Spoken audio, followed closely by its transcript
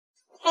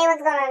Hey,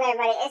 what's going on,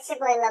 everybody? It's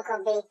your boy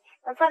Loco B.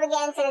 Before we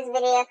get into this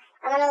video,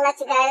 I want to let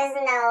you guys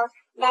know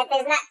that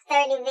there's not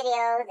 30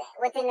 videos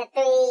within the 3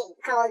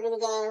 Call of Duty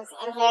games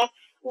in here.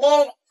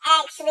 There's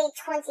actually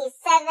 27.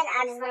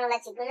 I just want to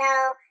let you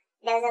know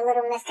there's a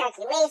little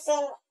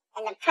miscalculation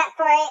in the prep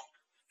for it.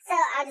 So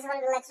I just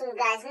wanted to let you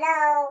guys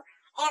know.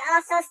 And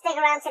also stick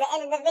around to the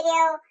end of the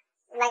video.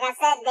 Like I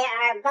said, there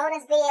are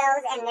bonus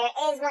videos, and there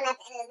is one at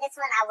the end of this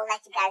one. I will let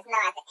you guys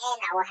know at the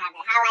end. I will have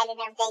it highlighted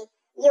and everything.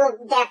 You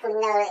will definitely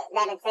know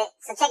that it's it.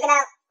 So check it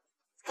out.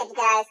 Catch you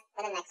guys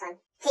in the next one.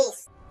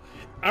 Peace.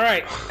 All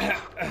right.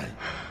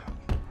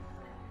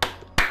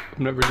 I'm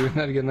never doing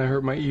that again. That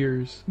hurt my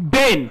ears.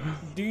 Ben,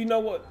 do you know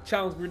what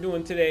challenge we're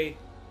doing today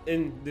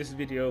in this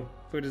video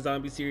for the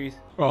zombie series?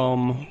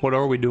 What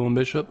are we doing,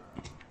 Bishop?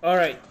 All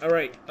right.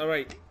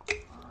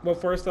 Well,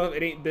 first off,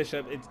 it ain't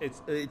Bishop.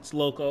 It's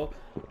Loco,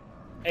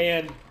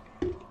 and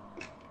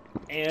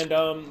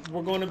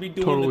we're going to be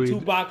doing the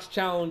 2-box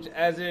challenge,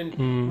 as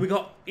in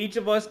each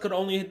of us could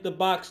only hit the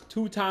box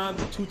 2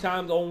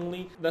 times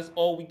only. That's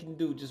all we can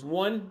do. Just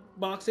 1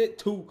 box hit,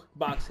 2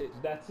 box hits.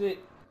 That's it.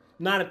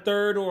 Not a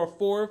 3rd or a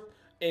 4th,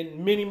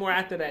 and many more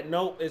after that.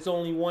 Nope, it's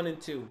only 1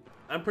 and 2.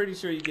 I'm pretty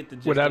sure you get the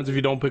gist. What happens if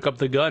you don't pick up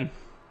the gun?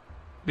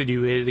 Did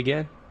you hit it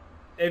again?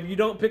 If you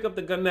don't pick up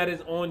the gun that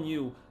is on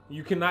you,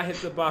 you cannot hit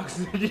the box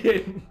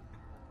again.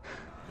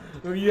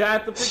 You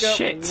have to pick up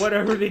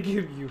whatever they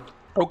give you.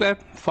 Okay,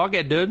 fuck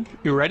it, dude.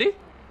 You ready?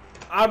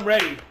 I'm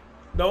ready.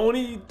 The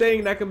only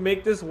thing that can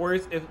make this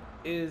worse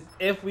is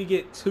if we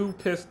get 2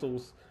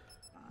 pistols.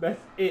 That's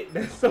it.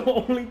 That's the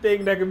only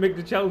thing that can make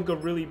the challenge go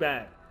really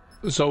bad.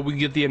 So we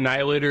get the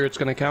Annihilator, it's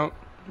gonna count?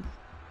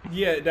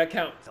 Yeah, that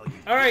counts.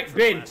 Alright,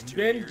 Ben,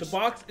 the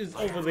box is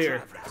over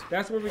there.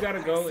 That's where we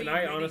gotta go, and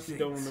I honestly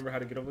don't remember how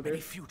to get over there.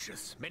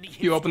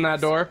 You open that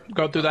door,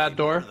 go through that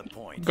door,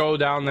 go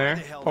down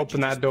there,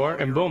 open that door,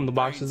 and boom, the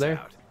box is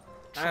there.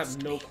 I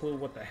have no clue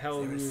what the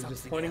hell you was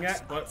just pointing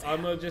at, but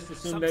I'm gonna just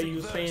assume that you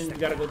were saying you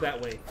gotta go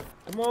that way.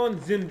 Come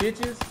on, Zim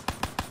bitches.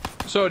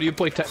 So do you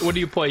play, what do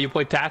you play? You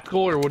play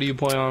tactical, or what do you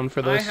play on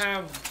for this?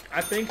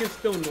 I think it's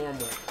still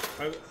normal.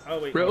 Oh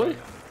wait. Really?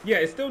 Yeah,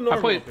 it's still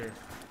normal up there.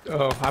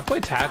 Oh, I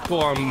played tactical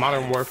on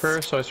Modern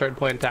Warfare, so I started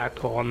playing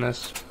tactical on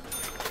this.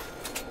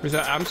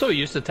 I'm so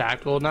used to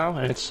tactical now,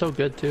 and it's so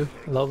good too.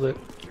 I love it.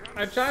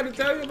 I tried to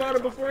tell you about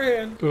it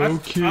beforehand.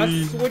 Okay.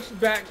 I switched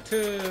back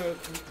to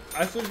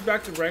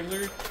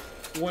regular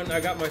when I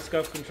got my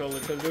scuff controller,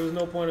 because there was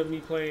no point of me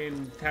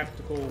playing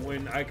tactical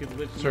when I could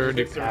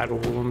literally paddle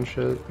and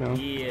shit. You know?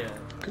 Yeah.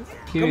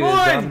 Come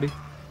on! Zombie.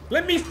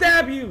 Let me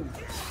stab you!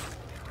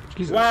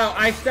 Jesus. Wow,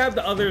 I stabbed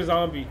the other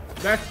zombie.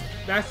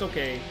 That's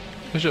okay.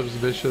 Bishop's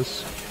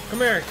vicious. Come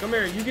here.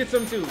 You get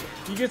some too.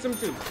 Come here.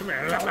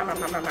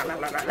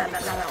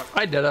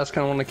 I deadass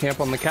kind of want to camp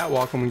on the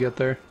catwalk when we get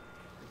there.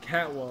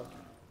 Catwalk.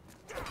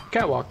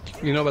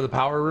 You know, by the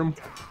power room?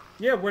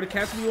 Yeah, where the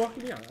cats be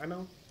walking? Yeah, I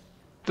know.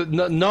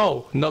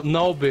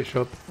 No,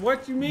 Bishop.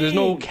 What you mean? There's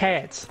no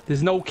cats.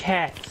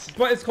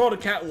 But it's called a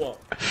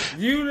catwalk.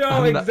 You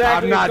know exactly.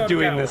 I'm not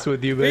doing this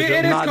with you, Bishop.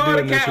 It is called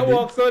a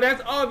catwalk, so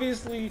that's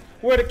obviously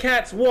where the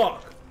cats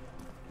walk.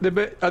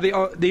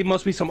 They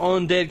must be some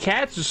undead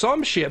cats or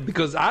some shit,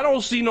 because I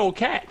don't see no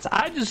cats.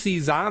 I just see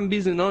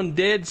zombies and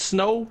undead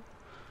snow.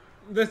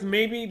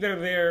 Maybe they're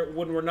there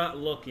when we're not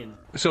looking.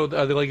 So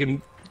are they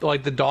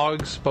like the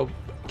dogs, but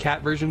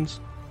cat versions?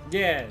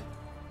 Yeah.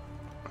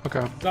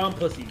 Okay. Zom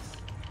pussies.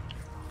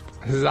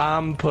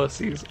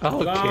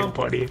 Okay,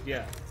 buddy.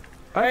 Yeah.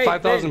 Hey,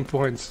 5,000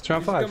 points. Try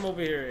 5. Come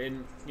over here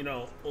and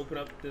open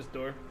up this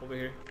door over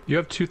here. You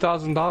have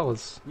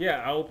 $2,000.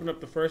 Yeah, I opened up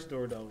the first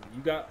door though.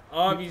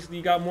 Obviously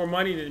you got more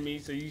money than me,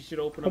 so you should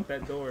open up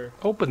that door.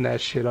 Open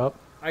that shit up.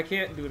 I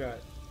can't do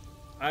that.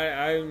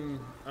 I'm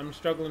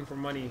struggling for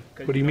money.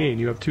 What do you mean?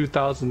 You have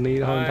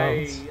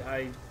 $2,800.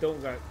 I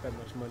don't got that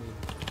much money.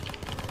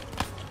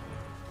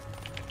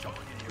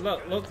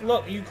 Look!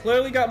 You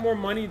clearly got more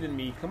money than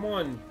me. Come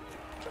on.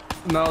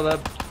 No, that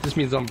just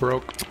means I'm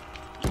broke.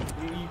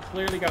 You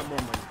clearly got more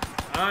money.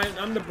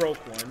 I'm the broke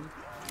one.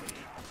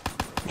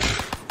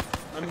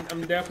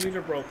 I'm definitely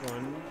the broke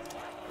one.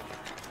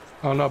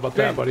 I don't know about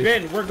that, buddy.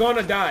 Ben, we're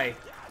gonna die.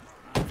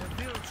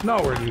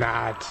 No, we're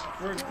not.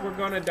 We're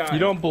gonna die. You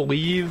don't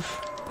believe?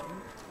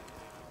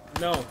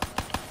 No.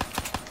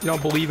 You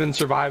don't believe in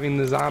surviving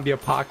the zombie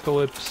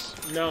apocalypse?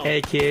 No.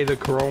 AKA the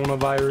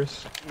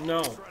coronavirus?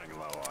 No.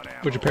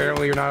 Which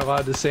apparently you're not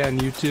allowed to say on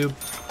YouTube?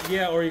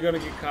 Yeah, or you're gonna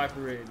get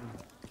copyrighted.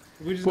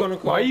 We're just gonna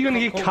call. Why are you gonna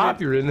get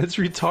copyrighted? That's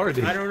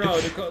retarded. I don't know.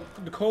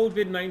 The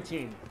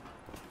COVID-19.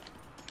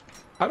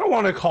 I don't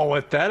want to call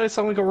it that. I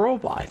sound like a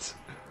robot.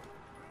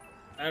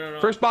 I don't know.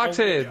 First box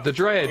hit, the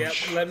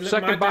dredge. Yep.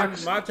 Second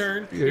box. My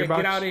turn. Get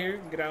out of here.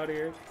 Get out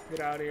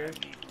of here.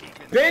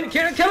 Ben,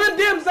 kill a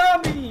damn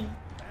zombie!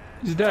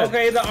 He's dead.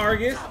 Okay, the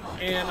Argus,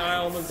 and I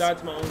almost died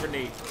to my own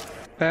grenade.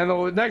 And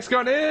the next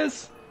gun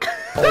is...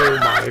 Oh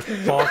my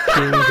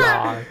fucking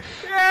god.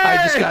 I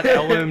just got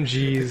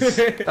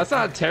LMGs. That's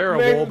not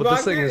terrible, but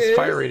this thing is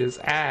fire rate is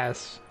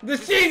ass. The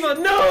Shiva,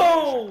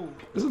 no!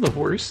 This is the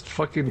worst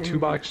fucking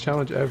 2-box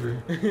challenge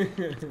ever.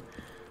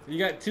 You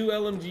got 2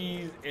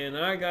 LMGs, and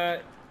I got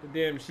the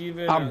damn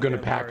Shiva. I'm gonna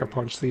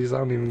pack-a-punch these. I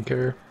don't even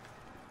care.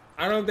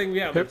 I don't think we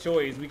have a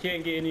choice. We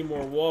can't get any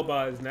more wall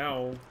buys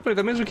now. Wait,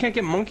 that means we can't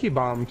get monkey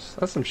bombs.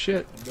 That's some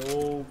shit.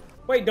 No.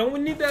 Wait, don't we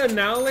need the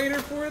annihilator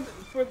for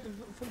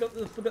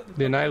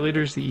the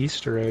annihilator's the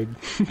Easter egg.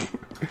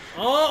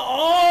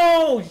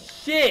 oh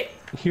shit!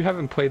 You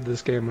haven't played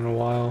this game in a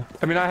while.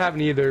 I mean, I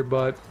haven't either,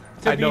 but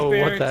I know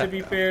what that. To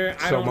be fair,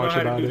 I don't know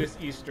how to do this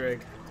Easter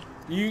egg.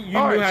 You knew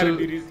how to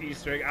do this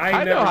Easter egg.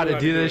 I know how to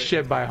do this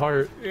shit by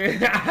heart.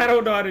 I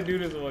don't know how to do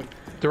this one.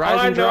 The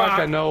Rise and Drop,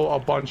 I know a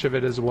bunch of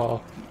it as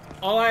well.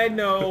 All I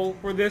know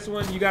for this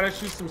one, you gotta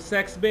shoot some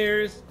sex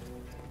bears,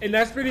 and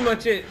that's pretty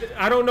much it.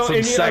 I don't know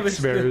any other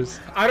bears.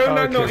 I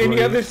don't know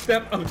any other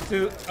step up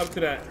to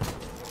that.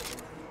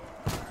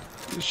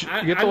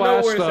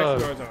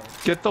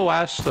 Get the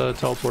last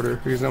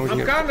teleporter because then we can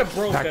get kind of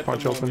broke at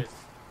punch the open.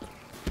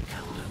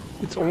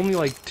 It's only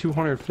like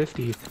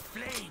 250.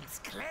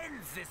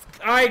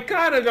 I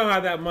kind of don't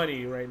have that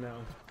money right now.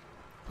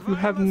 You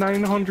have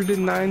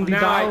 $990.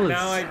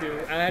 Now I do.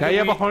 Now you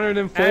have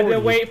 140. I had to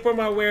wait for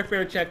my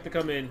welfare check to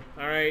come in.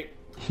 All right.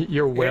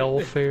 Your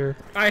welfare.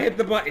 I hit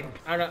the button.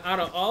 Out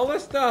of all the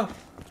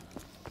stuff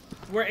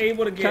we're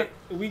able to get,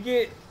 we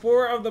get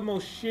 4 of the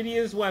most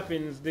shittiest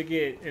weapons to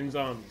get in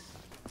zombies.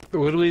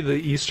 Literally, the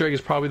Easter egg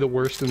is probably the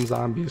worst in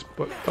zombies,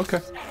 but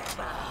okay.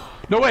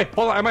 No way.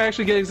 Hold on. I might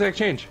actually get exact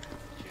change.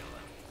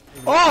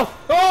 Oh!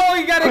 Oh,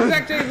 you got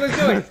exact change. Let's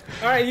do it.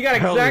 All right, you got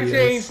exact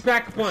change.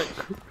 Pack a punch.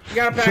 You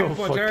got to pack a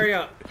punch. Hurry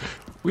up.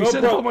 We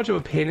said how much of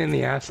a pain in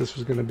the ass this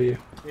was gonna be.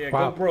 Yeah,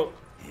 wow. Go broke.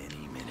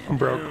 I'm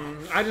broke.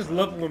 I just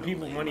love when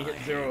people money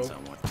hits 0.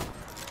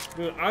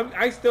 Dude,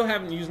 I still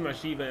haven't used my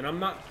Shiva, and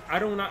I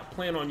do not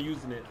plan on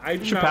using it. I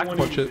do not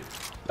want to use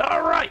it.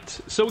 All right.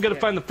 So we got to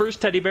find the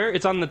first teddy bear.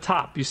 It's on the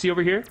top. You see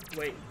over here?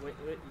 Wait.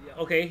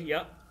 Okay.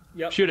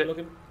 Yep. Shoot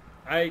it.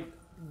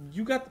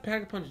 You got the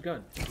pack a punch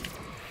gun.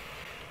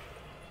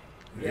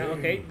 Yeah,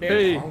 okay. There.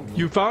 Hey,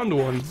 you found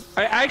one.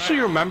 I actually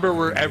remember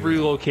where every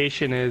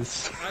location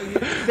is.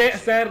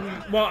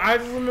 Well, I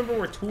remember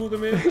where 2 of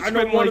them is. I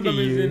know one of them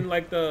is in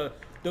like the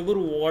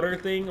little water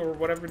thing or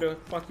whatever the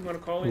fuck you want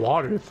to call it.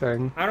 Water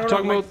thing. I don't know.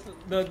 Talking about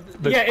the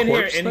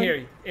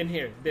in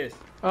here. This.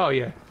 Oh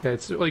yeah,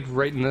 it's like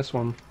right in this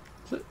one.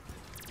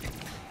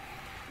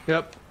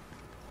 Yep.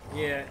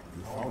 Yeah.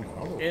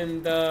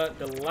 And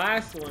the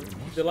last one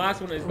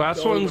is.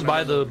 Last one's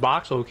by the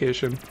box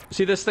location.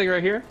 See this thing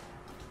right here?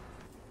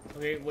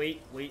 Okay,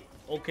 wait.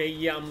 Okay,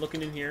 yeah, I'm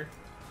looking in here.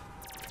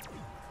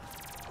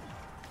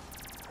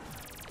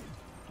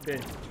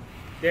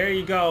 There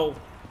you go.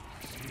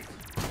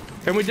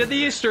 And we did the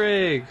Easter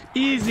egg.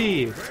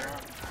 Easy.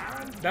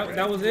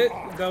 That was it.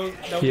 That was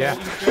yeah.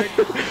 The Easter egg?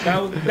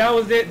 that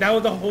was it. That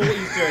was the whole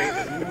Easter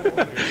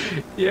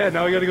egg. Yeah.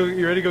 Now we gotta go.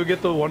 You ready to go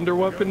get the wonder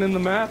weapon in the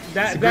map?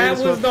 That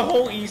was the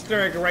whole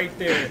Easter egg right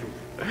there.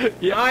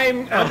 Yeah.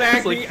 I'm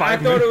actually. Like I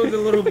thought it was a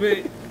little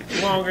bit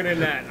longer than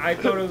that. I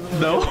thought it was a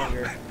little bit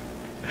longer.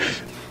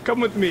 Come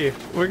with me.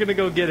 We're gonna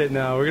go get it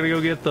now. We're gonna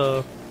go get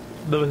the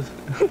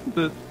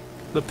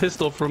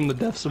pistol from the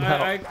depths of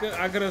hell. I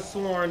could have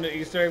sworn the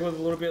Easter egg was a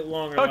little bit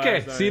longer.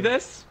 Okay, see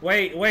this?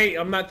 Wait,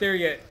 I'm not there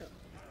yet.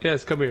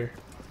 Yes, come here.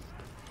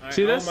 Right,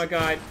 see this? Oh my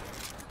god.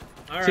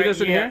 All see this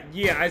in here?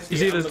 Yeah, I see. You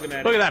see this? Look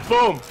at that!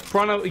 Boom!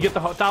 Piranha, you get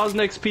the 1,000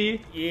 XP.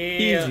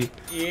 Yeah. Easy.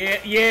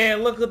 Yeah.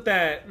 Look at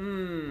that.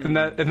 And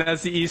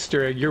that's the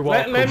Easter egg. You're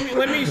welcome.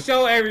 Let me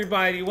show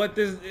everybody what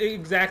this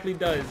exactly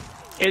does.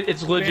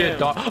 It's legit,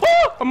 dog.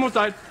 Oh! Almost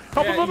died.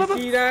 Yeah, you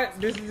see that?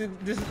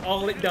 This is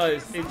all it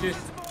does. It just.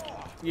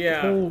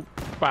 Yeah. Oh,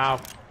 wow.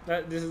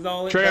 This is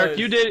all it does.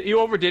 Treyarch, you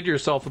overdid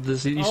yourself with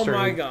this Easter egg. Oh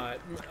my god.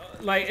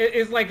 Like,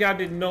 it's like I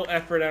did no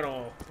effort at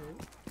all.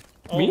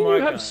 Oh Me and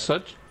you have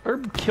such... Our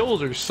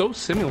kills are so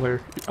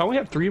similar. I only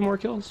have 3 more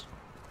kills.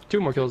 2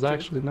 more kills,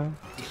 actually, now.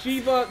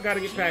 Shiva gotta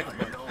get packed.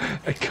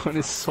 That gun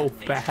is so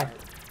bad.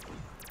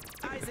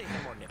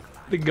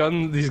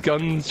 These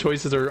gun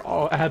choices are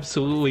all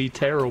absolutely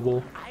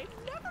terrible.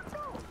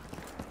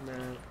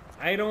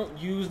 I don't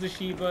use the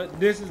Shiva.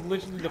 This is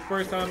literally the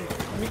first time.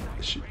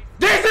 This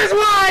is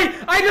why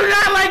I do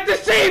not like the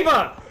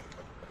Shiva!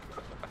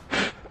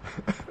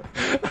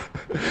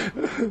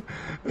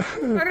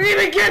 I didn't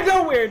even get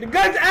nowhere. The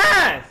gun's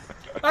ass!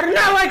 I do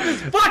not like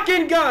this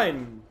fucking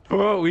gun!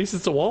 Well, at least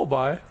it's a wall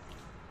buy.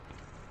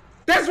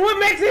 That's what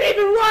makes it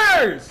even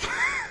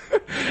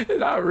worse!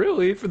 Not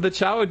really. For the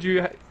challenge,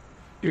 you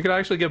can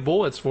actually get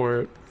bullets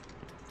for it.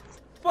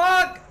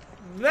 Fuck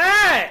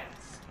that!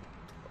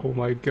 Oh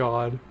my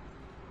god.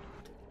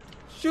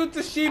 Shoot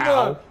the Shiva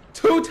Ow.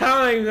 2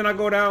 times and I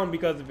go down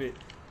because of it.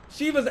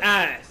 Shiva's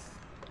ass.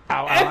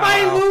 Ow, if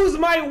I lose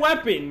my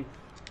weapon,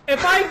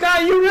 if I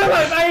die, you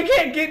realize I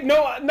can't get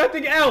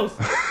nothing else.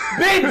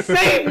 Ben,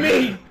 save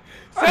me!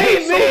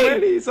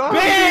 Save me! So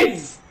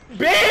Ben!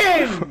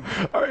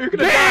 Alright, you're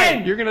gonna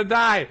die. You're gonna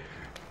die.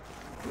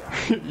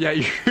 Yeah,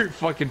 you're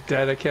fucking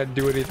dead. I can't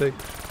do anything.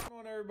 What's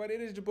going on,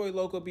 everybody? It is your boy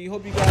Loco B.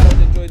 Hope you guys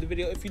enjoyed the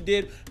video. If you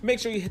did, make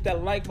sure you hit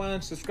that like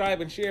button,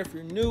 subscribe, and share if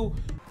you're new.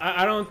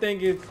 I don't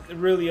think it's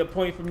really a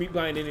point for me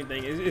buying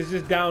anything. It's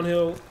just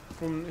downhill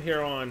from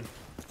here on.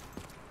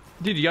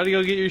 Dude, you gotta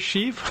go get your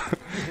sheep.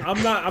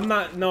 I'm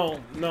not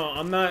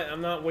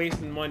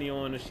wasting money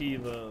on a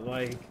Shiva.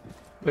 Like,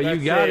 but you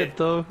got it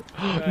though.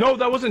 No,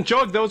 that wasn't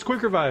Jug. That was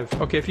Quick Revive.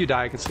 Okay, if you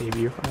die, I can save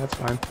you. That's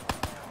fine.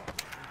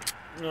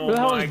 Oh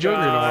my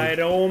god!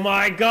 Oh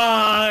my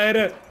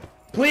god!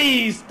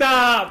 Please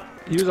stop!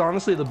 He was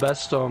honestly the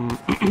best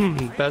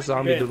best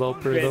zombie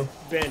developer though.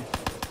 Ben.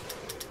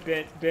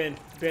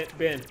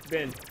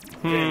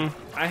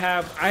 I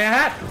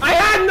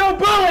had no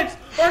bullets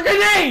or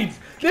grenades.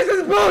 This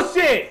is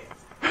bullshit.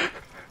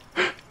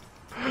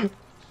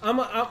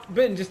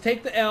 Ben, just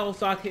take the L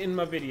so I can end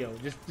my video.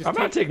 Just I'm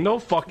not taking no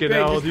fucking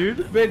L,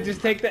 dude. Ben,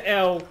 just take the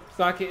L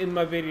so I can end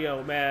my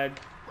video, man.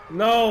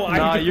 No,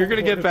 nah, you're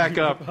gonna get back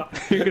up.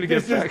 You're gonna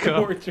get back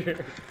up.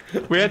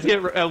 We have to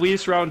get at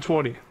least round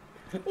 20.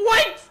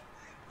 What?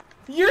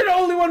 You're the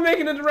only one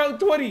making it to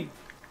round 20.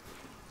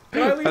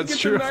 That's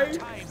true.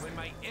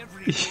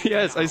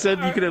 Yes, I said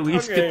you could at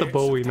least get the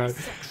Bowie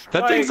knife.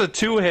 That thing's a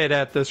 2-hit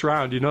at this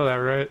round. You know that,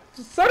 right?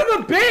 Son of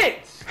a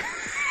bitch!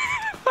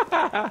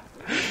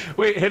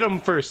 Wait, hit him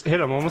first. Hit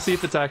him. I want to see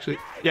if it's actually.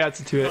 Yeah, it's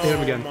a 2-hit. Hit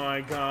him again. Oh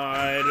my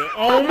god!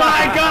 Oh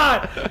my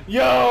god!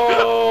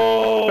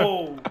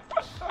 Yo!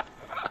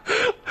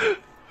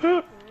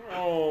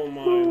 Oh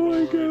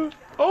my god!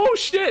 Oh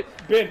shit!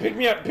 Ben, pick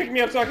me up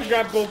so I can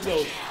grab both of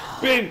those.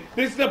 Ben,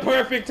 this is the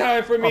perfect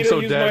time for me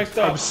to use my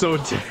stuff. I'm so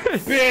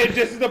dead. Ben,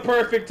 this is the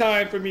perfect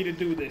time for me to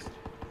do this.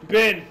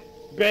 Ben.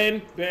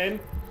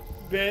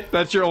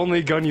 That's your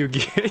only gun you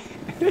get.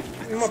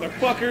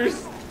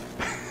 Motherfuckers.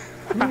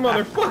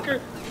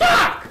 Motherfucker.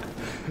 Fuck!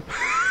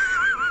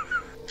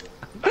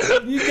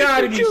 You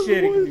gotta be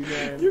shitting me,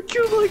 man. You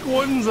killed like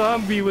one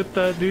zombie with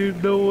that,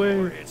 dude. No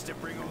way.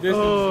 This is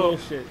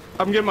bullshit.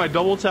 I'm getting my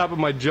double tap of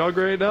my Jug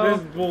right now. This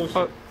is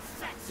bullshit.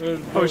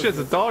 Oh shit, it's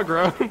a dog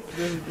round.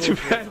 Too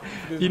bad.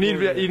 You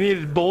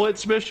need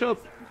bullets,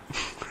 Bishop.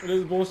 This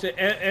is bullshit.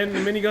 And the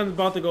minigun's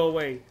about to go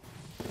away.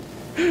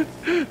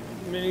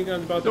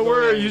 Minigun's about to Don't go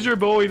worry, away. use your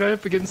Bowie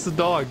knife against the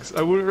dogs.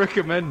 I wouldn't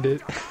recommend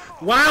it.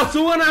 Wow,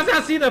 soon as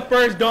I see the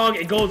first dog,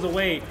 it goes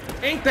away.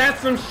 Ain't that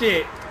some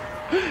shit?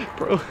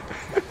 Bro,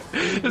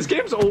 this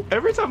game's old.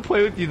 Every time I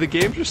play with you, the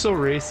games are so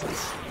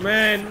racist.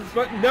 Man,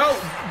 but no.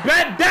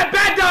 Bad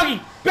doggy!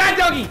 Bad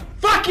doggy!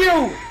 Fuck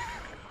you!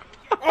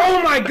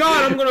 Oh my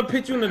god, I'm gonna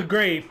put you in the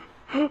grave.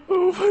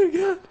 Oh my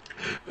god.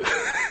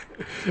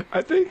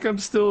 I think I'm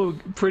still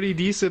pretty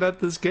decent at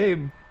this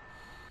game.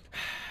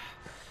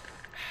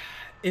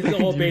 It's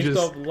all based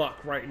off luck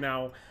right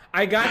now.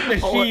 I got the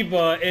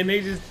Shiva and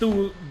they just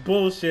threw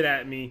bullshit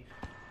at me.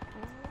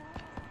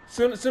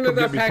 Soon as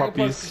I pack a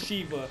punch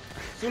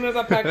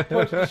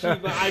the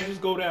Shiva, I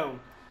just go down.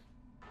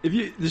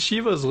 The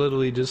Shiva is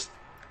literally just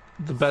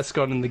the best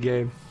gun in the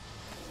game.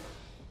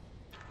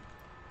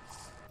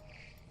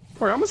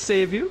 Alright, I'm gonna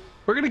save you.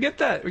 We're gonna get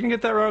that. We can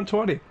get that round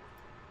 20. What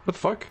the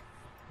fuck?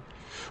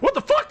 What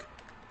the fuck?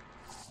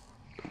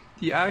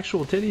 The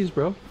actual titties,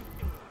 bro.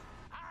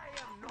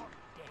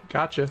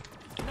 Gotcha.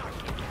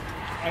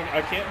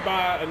 I can't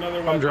buy another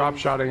weapon. I'm drop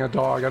shotting a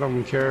dog. I don't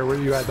even care. Where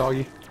you at,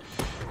 doggy?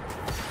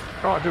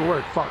 Oh, it didn't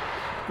work. Fuck.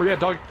 Where you at,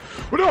 dog?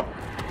 What up?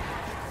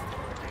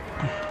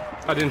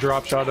 I didn't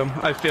drop shot him.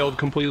 I failed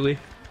completely.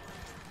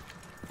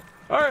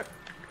 Alright.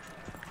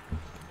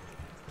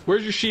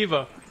 Where's your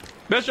Shiva?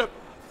 Bishop!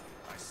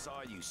 I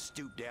saw you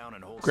stoop down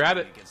and hold Grab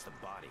it. Against the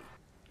body.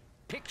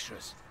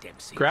 Pictures,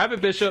 Dempsey. Grab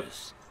it, Bishop.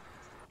 It's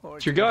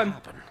your gun.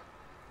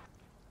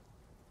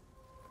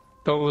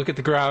 Don't look at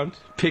the ground.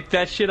 Pick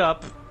that shit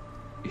up.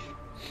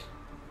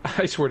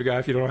 I swear to God,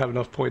 if you don't have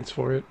enough points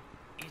for it.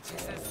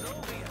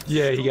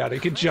 Yeah, you got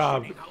it. Good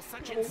job.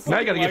 Now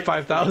you gotta get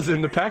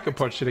 5,000 to pack a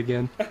punch it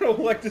again. I don't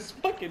like this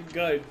fucking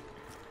gun.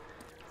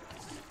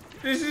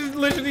 This is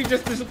literally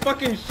just this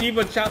fucking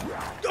Shiva chop.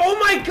 Oh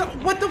my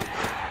god, what the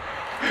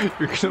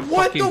You're gonna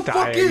what fucking the die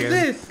fuck is again.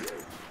 this?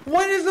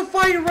 What is the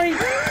fire rate?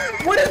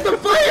 What is the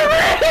fire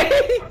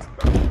rate?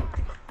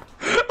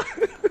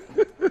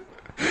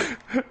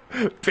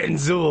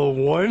 Benzilla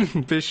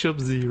 1, Bishop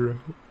 0.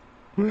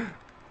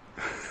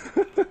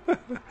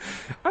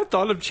 I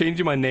thought of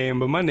changing my name,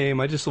 but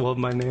I just love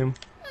my name.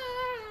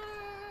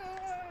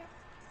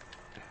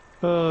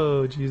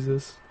 Oh,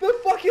 Jesus. The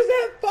fuck is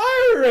that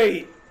fire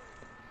rate?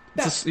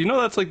 You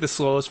know that's like the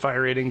slowest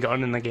fire rating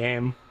gun in the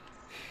game.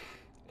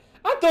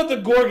 I thought the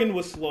Gorgon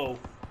was slow.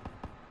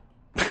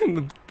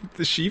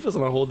 The Shiva's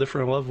on a whole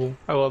different level.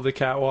 I love the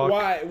catwalk.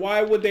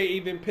 Why would they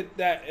even put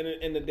that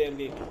in the damn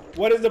game?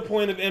 What is the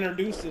point of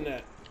introducing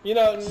that?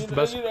 Here's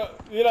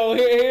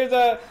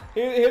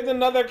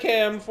another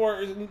cam for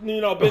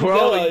Benzilla.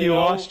 Well, you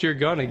lost your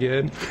gun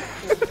again.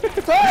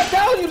 So I'm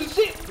telling you,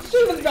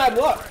 Shiva's bad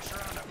luck.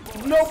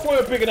 No point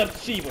of picking up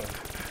Shiva.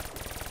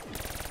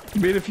 I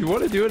mean, if you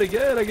want to do it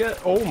again, I get.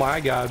 Oh my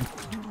god.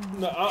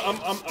 No,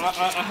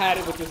 I had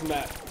it with this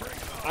map.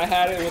 I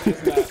had it with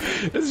this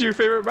map. This is your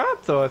favorite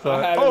map, though, I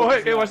thought. Oh,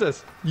 hey, watch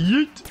this.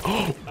 Yeet.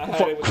 Oh, I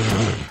had it with this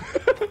map.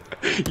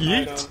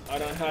 Yeet. I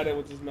don't had it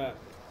with this map.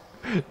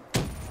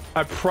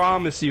 I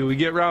promise you, we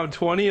get round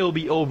 20, it'll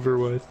be over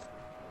with.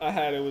 I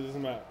had it with this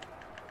map.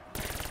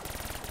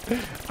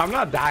 I'm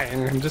not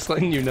dying, I'm just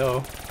letting you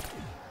know.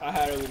 I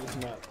had it with this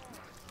map.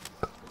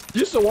 You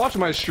used to watch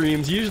my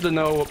streams, you used to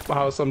know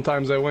how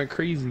sometimes I went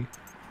crazy.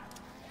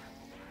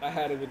 I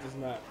had it with this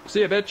map.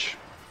 See ya, bitch.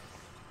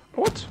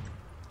 What?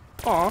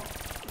 Aw.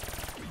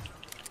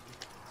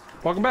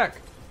 Welcome back.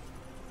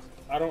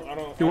 I don't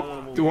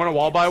you want a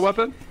wall buy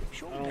weapon? I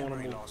don't want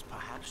to move.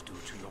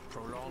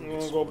 I'm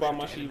gonna go buy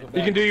my Shiva back.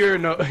 You can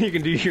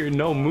do your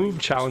no move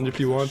challenge if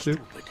you want to.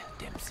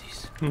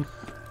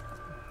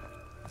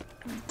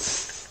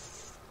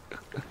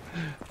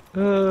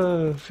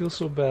 Feel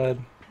so bad,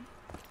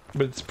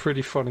 but it's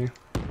pretty funny.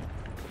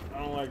 I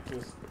don't like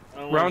this.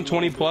 Round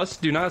 20 plus,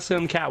 do not sit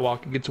on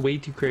catwalk. It gets way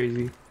too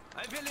crazy.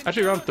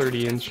 Actually, around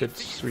 30 and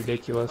shit's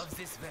ridiculous.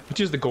 Let's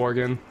use the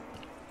Gorgon.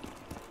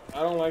 I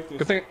don't like this.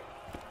 Good thing.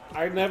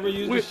 I never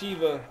used the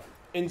Shiva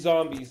in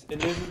zombies, and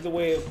this is the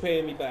way of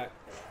paying me back.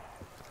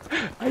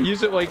 I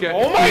use it like a.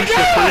 Oh my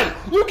god!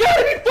 You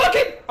gotta be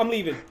fucking! I'm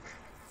leaving.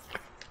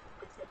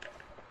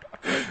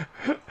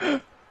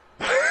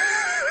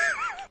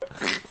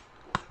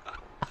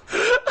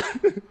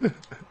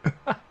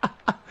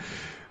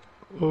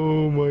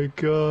 Oh my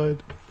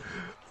god.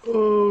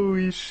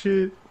 Holy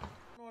shit.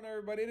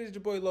 Everybody, it is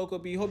your boy Loco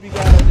B. Hope you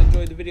guys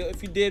enjoyed the video.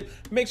 If you did,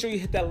 make sure you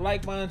hit that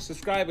like button,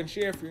 subscribe, and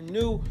share if you're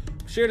new.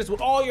 Share this with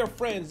all your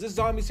friends. This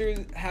zombie series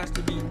has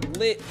to be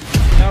lit.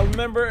 Now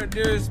remember,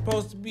 there's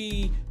supposed to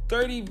be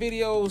 30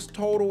 videos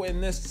total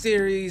in this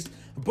series,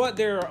 but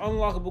there are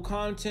unlockable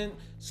content.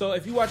 So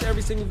if you watch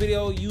every single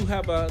video, you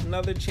have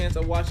another chance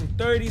of watching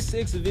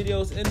 36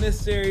 videos in this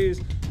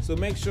series. So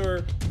make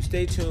sure you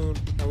stay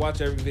tuned and watch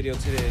every video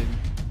today.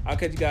 I'll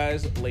catch you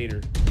guys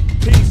later.